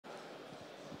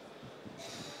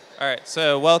All right,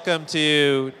 so welcome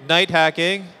to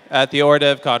NightHacking at the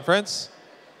Øredev conference.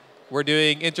 We're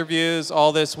doing interviews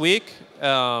all this week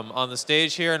on the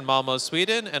stage here in Malmö,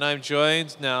 Sweden, and I'm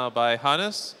joined now by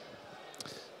Hannes.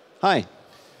 Hi.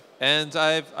 And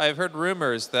I've heard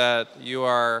rumors that you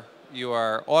are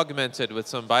augmented with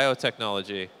some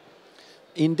biotechnology.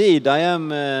 Indeed, I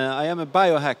am a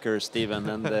biohacker, Stephen,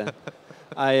 and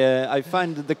I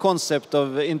find the concept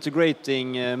of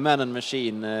integrating man and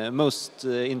machine most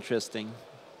interesting.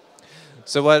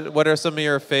 So what are some of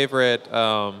your favorite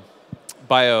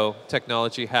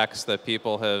biotechnology hacks that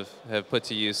people have put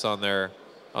to use on their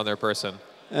person?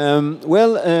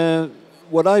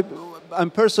 What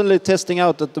I'm personally testing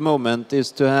out at the moment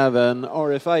is to have an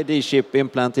RFID chip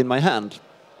implant in my hand.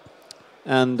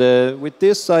 And with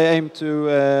this, I aim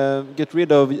to get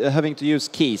rid of having to use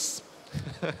keys.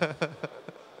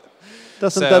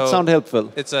 Doesn't that sound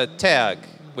helpful? It's a tag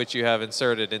which you have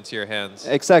inserted into your hands.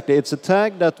 Exactly. It's a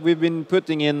tag that we've been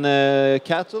putting in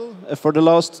cattle for the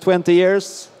last 20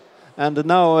 years. And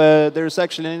now there's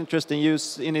actually an interesting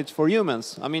use in it for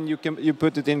humans. I mean, you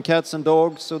put it in cats and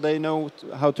dogs so they know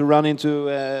how to run into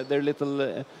their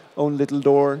own little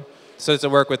door. So does it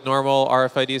work with normal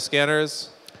RFID scanners?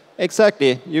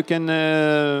 Exactly. You can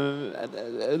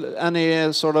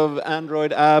any sort of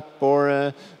Android app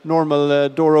or normal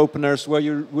door openers where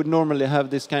you would normally have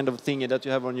this kind of thing that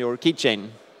you have on your keychain.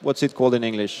 What's it called in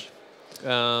English?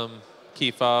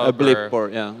 Key fob. A blip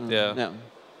yeah.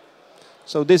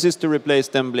 So this is to replace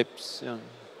them blips. Yeah.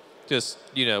 Just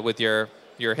with your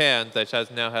hand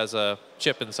that now has a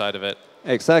chip inside of it.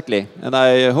 Exactly, and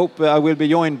I hope I will be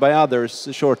joined by others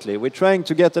shortly. We're trying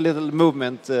to get a little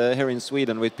movement here in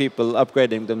Sweden with people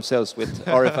upgrading themselves with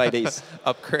RFIDs.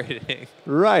 Upgrading.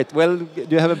 Right. Well, do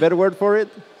you have a better word for it?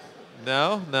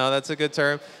 No, that's a good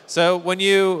term. So when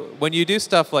you do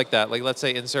stuff like that, like let's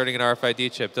say inserting an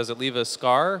RFID chip, does it leave a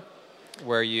scar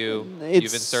where you've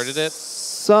inserted it?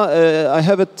 I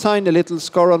have a tiny little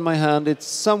scar on my hand. It's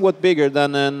somewhat bigger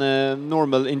than a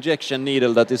normal injection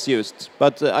needle that is used.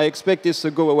 But I expect this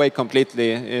to go away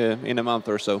completely in a month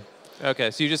or so. Okay,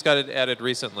 so you just got it added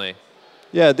recently?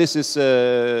 Yeah, this is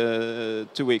 2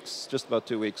 weeks, just about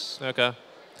 2 weeks. Okay.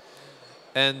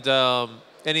 And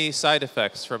any side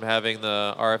effects from having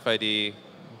the RFID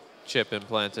chip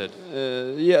implanted?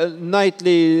 Yeah,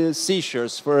 nightly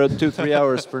seizures for 2-3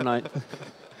 hours per night.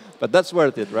 But that's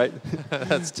worth it, right?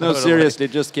 That's totally. No, seriously,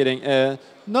 just kidding.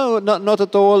 No, not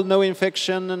at all. No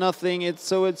infection, nothing.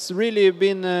 It's really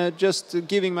been just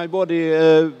giving my body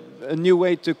a new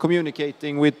way to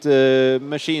communicating with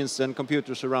machines and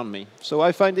computers around me. So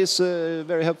I find this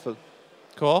very helpful.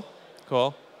 Cool.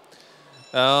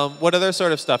 What other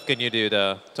sort of stuff can you do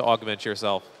to augment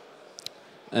yourself?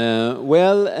 There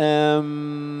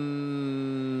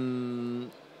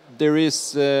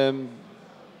is.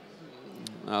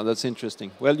 Oh, that's interesting.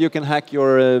 Well, you can hack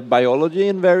your biology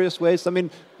in various ways. I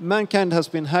mean, mankind has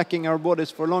been hacking our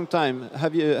bodies for a long time.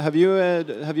 Have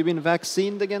you been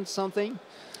vaccinated against something?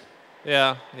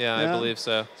 Yeah, I believe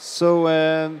so. So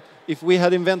if we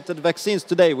had invented vaccines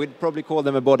today, we'd probably call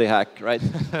them a body hack, right?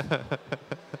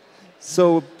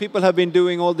 So people have been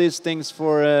doing all these things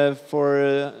for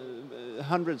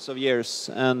hundreds of years,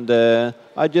 and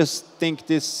I just think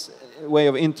this way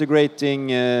of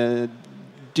integrating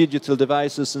digital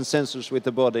devices and sensors with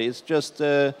the body is just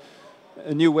a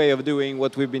new way of doing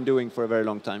what we've been doing for a very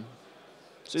long time.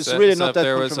 So it's really not that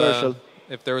controversial.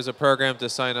 If there was a program to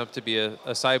sign up to be a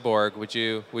cyborg, would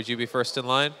you be first in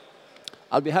line?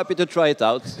 I'll be happy to try it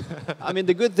out. I mean,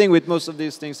 the good thing with most of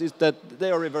these things is that they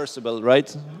are reversible,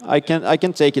 right? I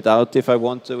can take it out if I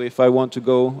want to. If I want to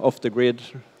go off the grid,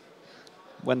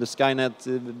 when the Skynet,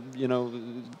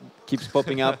 keeps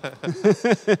popping up,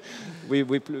 we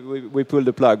pull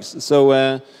the plugs. So,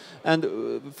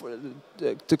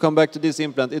 to come back to this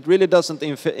implant, it really doesn't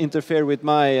interfere with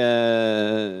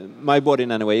my body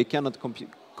in any way. It cannot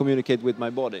communicate with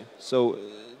my body, so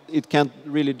it can't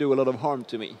really do a lot of harm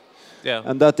to me. Yeah.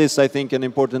 And that is, I think, an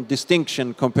important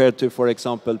distinction compared to, for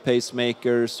example,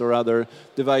 pacemakers or other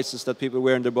devices that people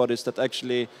wear in their bodies that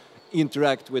actually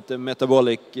interact with the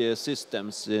metabolic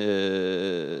systems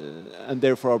and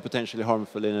therefore are potentially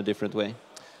harmful in a different way.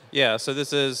 Yeah, so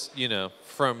this is,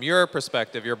 from your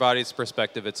perspective, your body's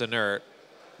perspective, it's inert,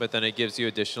 but then it gives you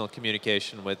additional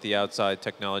communication with the outside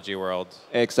technology world.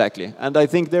 Exactly. And I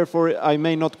think, therefore, I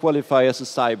may not qualify as a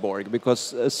cyborg,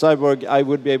 because a cyborg, I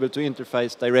would be able to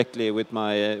interface directly with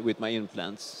my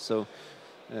implants. So,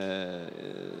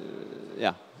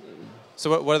 yeah.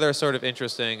 So what other sort of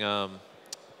interesting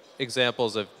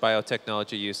examples of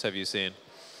biotechnology use have you seen?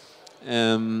 We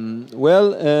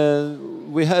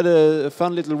had a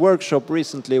fun little workshop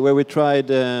recently where we tried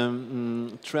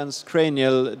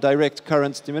transcranial direct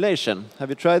current stimulation. Have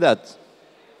you tried that?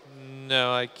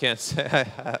 No, I can't say I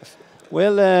have.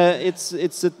 Well,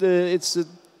 it's a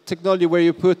technology where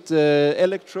you put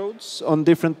electrodes on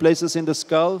different places in the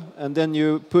skull, and then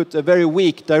you put a very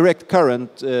weak direct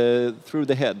current through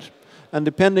the head. And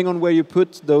depending on where you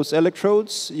put those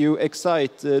electrodes, you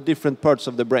excite different parts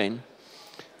of the brain.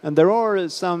 And there are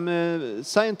some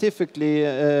scientifically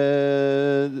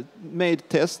made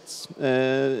tests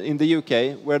in the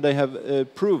UK where they have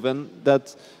proven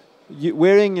that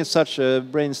wearing such a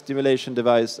brain stimulation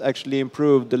device actually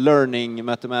improved the learning,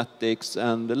 mathematics,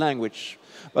 and the language.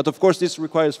 But of course, this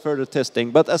requires further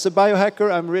testing. But as a biohacker,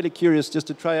 I'm really curious just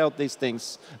to try out these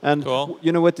things. And cool.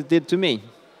 You know what it did to me?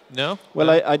 No? Well,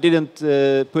 no. I didn't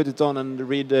put it on and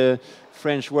read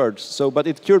French words. But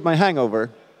it cured my hangover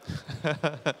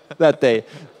that day.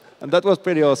 And that was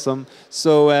pretty awesome.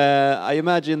 So I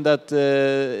imagine that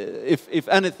if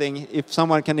anything, if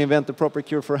someone can invent a proper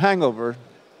cure for hangover,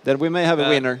 then we may have a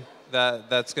winner.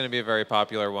 That's going to be a very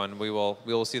popular one. We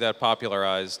will see that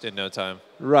popularized in no time.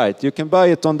 Right. You can buy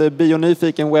it on the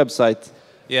Biotechnology website.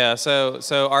 Yeah. So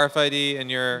RFID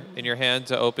in your hand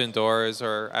to open doors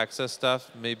or access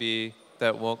stuff. Maybe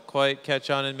that won't quite catch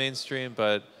on in mainstream,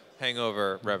 but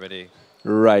hangover remedy.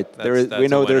 Right. We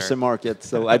know there's a market.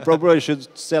 So I probably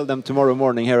should sell them tomorrow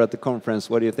morning here at the conference.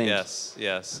 What do you think? Yes.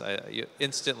 Yes. You're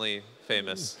instantly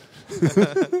famous.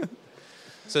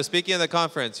 So speaking of the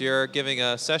conference, you're giving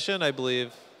a session, I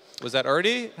believe. Was that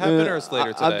already happened or is it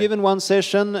later today? I've given one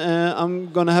session.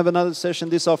 I'm going to have another session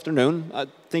this afternoon. I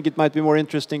think it might be more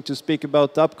interesting to speak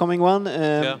about the upcoming one.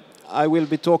 Yeah. I will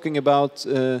be talking about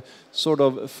sort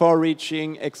of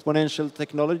far-reaching exponential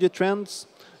technology trends.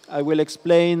 I will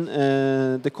explain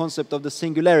the concept of the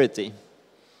singularity,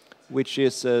 which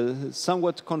is a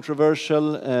somewhat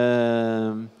controversial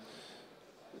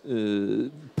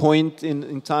point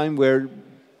in time where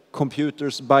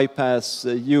computers bypass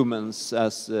humans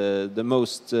as the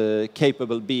most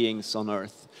capable beings on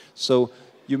Earth. So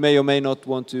you may or may not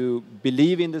want to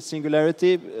believe in the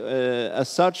singularity as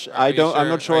such. I'm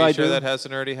not sure. Are you sure that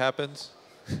hasn't already happened?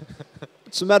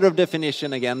 It's a matter of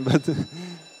definition again, but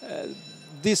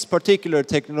this particular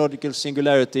technological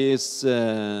singularity is.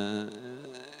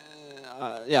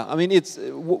 Yeah, I mean,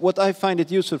 what I find it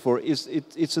useful for is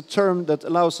it's a term that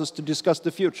allows us to discuss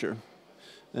the future.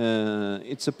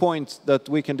 It's a point that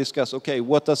we can discuss, okay,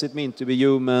 what does it mean to be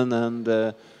human,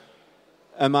 and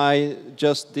am I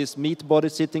just this meat body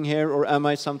sitting here, or am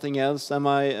I something else? Am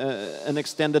I an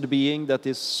extended being that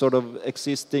is sort of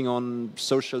existing on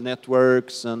social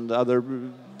networks and other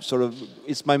sort of,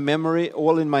 is my memory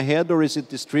all in my head, or is it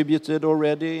distributed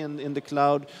already in the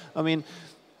cloud? I mean,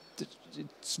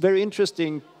 it's very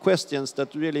interesting questions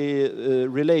that really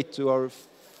relate to our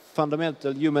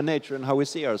fundamental human nature and how we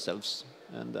see ourselves.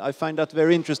 And I find that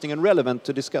very interesting and relevant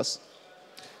to discuss.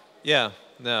 Yeah,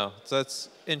 no, so that's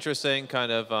interesting.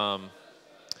 Kind of,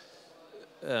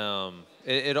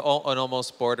 it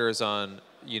almost borders on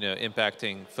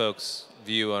impacting folks'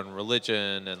 view on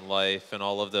religion and life and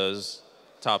all of those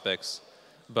topics,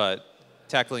 but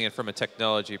tackling it from a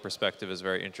technology perspective is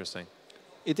very interesting.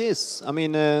 It is. I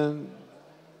mean,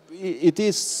 it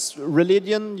is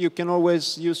religion. You can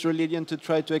always use religion to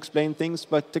try to explain things,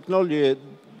 but technology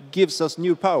gives us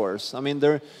new powers. I mean,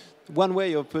 one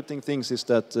way of putting things is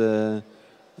that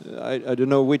I don't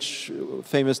know which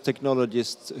famous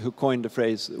technologist who coined the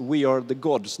phrase, we are the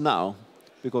gods now,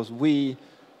 because we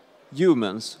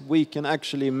humans, we can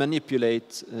actually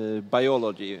manipulate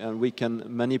biology, and we can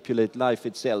manipulate life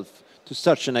itself to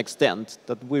such an extent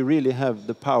that we really have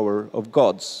the power of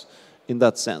gods in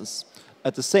that sense.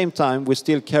 At the same time, we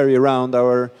still carry around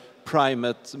our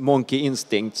primate monkey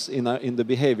instincts in the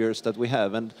behaviors that we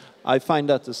have, and I find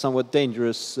that a somewhat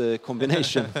dangerous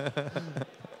combination.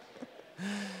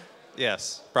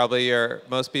 Yes, probably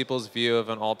most people's view of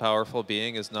an all-powerful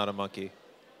being is not a monkey.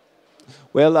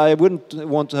 Well, I wouldn't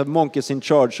want to have monkeys in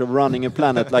charge of running a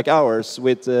planet like ours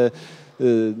with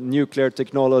nuclear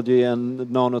technology and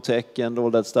nanotech and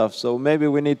all that stuff. So maybe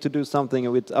we need to do something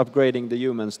with upgrading the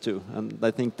humans too. And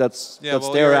I think that's the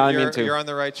area I'm into. You're on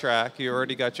the right track. You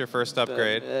already got your first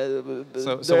upgrade.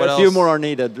 So what a else? Few more are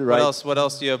needed, right? What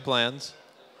else do you have planned?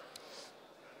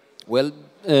 Well,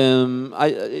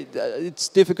 it's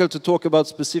difficult to talk about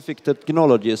specific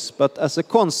technologies, but as a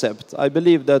concept, I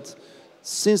believe that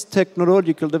since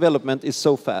technological development is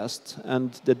so fast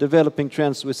and the developing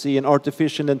trends we see in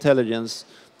artificial intelligence,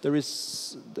 there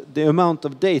is the amount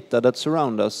of data that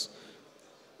surround us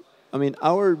I mean,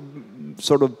 our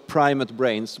sort of primate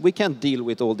brains, we can't deal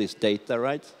with all this data,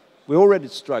 right? We're already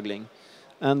struggling.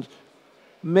 And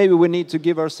maybe we need to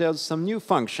give ourselves some new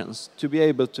functions to be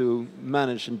able to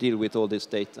manage and deal with all this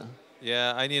data.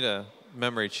 Yeah, I need a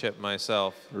memory chip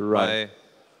myself. Right.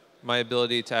 My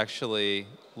ability to actually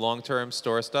long-term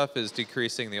store stuff is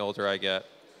decreasing the older I get.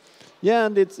 Yeah,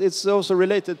 and it's also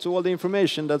related to all the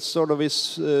information that sort of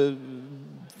is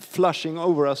flushing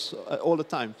over us all the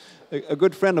time. A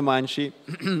good friend of mine, she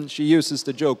she uses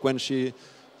the joke when she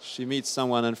meets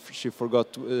someone and she forgot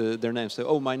their name. So,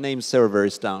 oh, my name server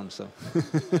is down. So.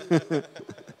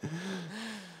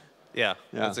 Yeah,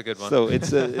 that's a good one. So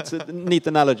it's a neat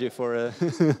analogy for.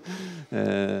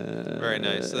 Very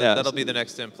nice. Yeah. That'll be the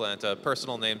next implant, a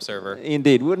personal name server.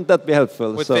 Indeed, wouldn't that be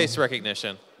helpful? With face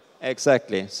recognition.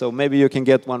 Exactly. So maybe you can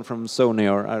get one from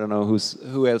Sony, or I don't know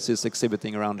who else is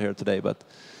exhibiting around here today, but.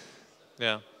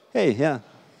 Yeah. Hey, yeah.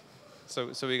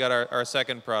 So we got our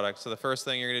second product. So the first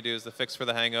thing you're going to do is the fix for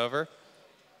the hangover,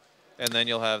 and then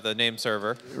you'll have the name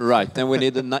server. Right. Then we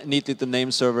need the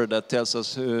name server that tells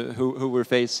us who we're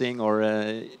facing, or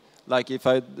like if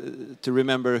to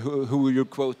remember who you're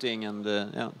quoting, and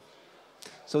yeah.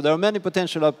 So there are many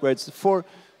potential upgrades for.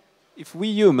 If we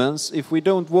humans, if we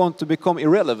don't want to become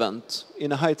irrelevant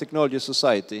in a high technology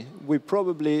society, we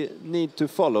probably need to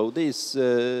follow these.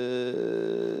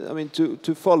 I mean,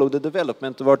 to follow the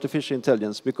development of artificial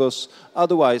intelligence, because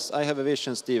otherwise, I have a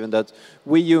vision, Stephen, that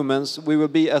we humans, we will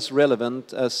be as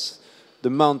relevant as the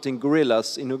mountain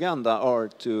gorillas in Uganda are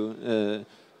to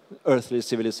earthly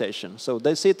civilization. So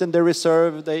they sit in their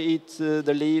reserve, they eat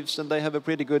the leaves, and they have a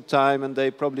pretty good time, and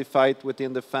they probably fight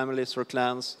within the families or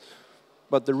clans.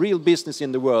 But the real business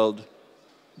in the world,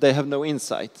 they have no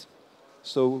insight.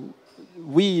 So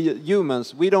we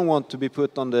humans, we don't want to be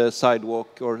put on the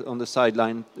sidewalk or on the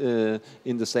sideline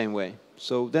in the same way.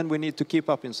 So then we need to keep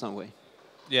up in some way.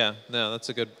 Yeah, no, that's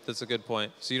a good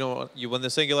point. So when the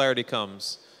singularity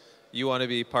comes, you want to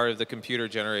be part of the computer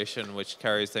generation which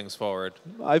carries things forward.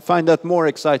 I find that more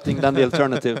exciting than the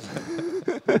alternative.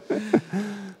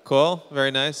 Cool,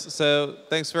 very nice. So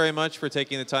thanks very much for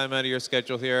taking the time out of your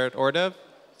schedule here at Øredev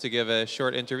to give a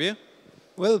short interview.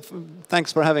 Well,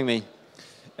 thanks for having me.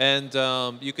 And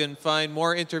you can find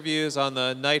more interviews on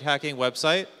the NightHacking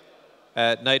website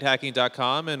at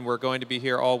nighthacking.com, and we're going to be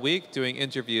here all week doing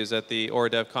interviews at the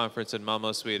Øredev conference in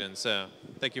Malmö, Sweden. So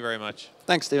thank you very much.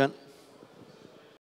 Thanks, Stephen.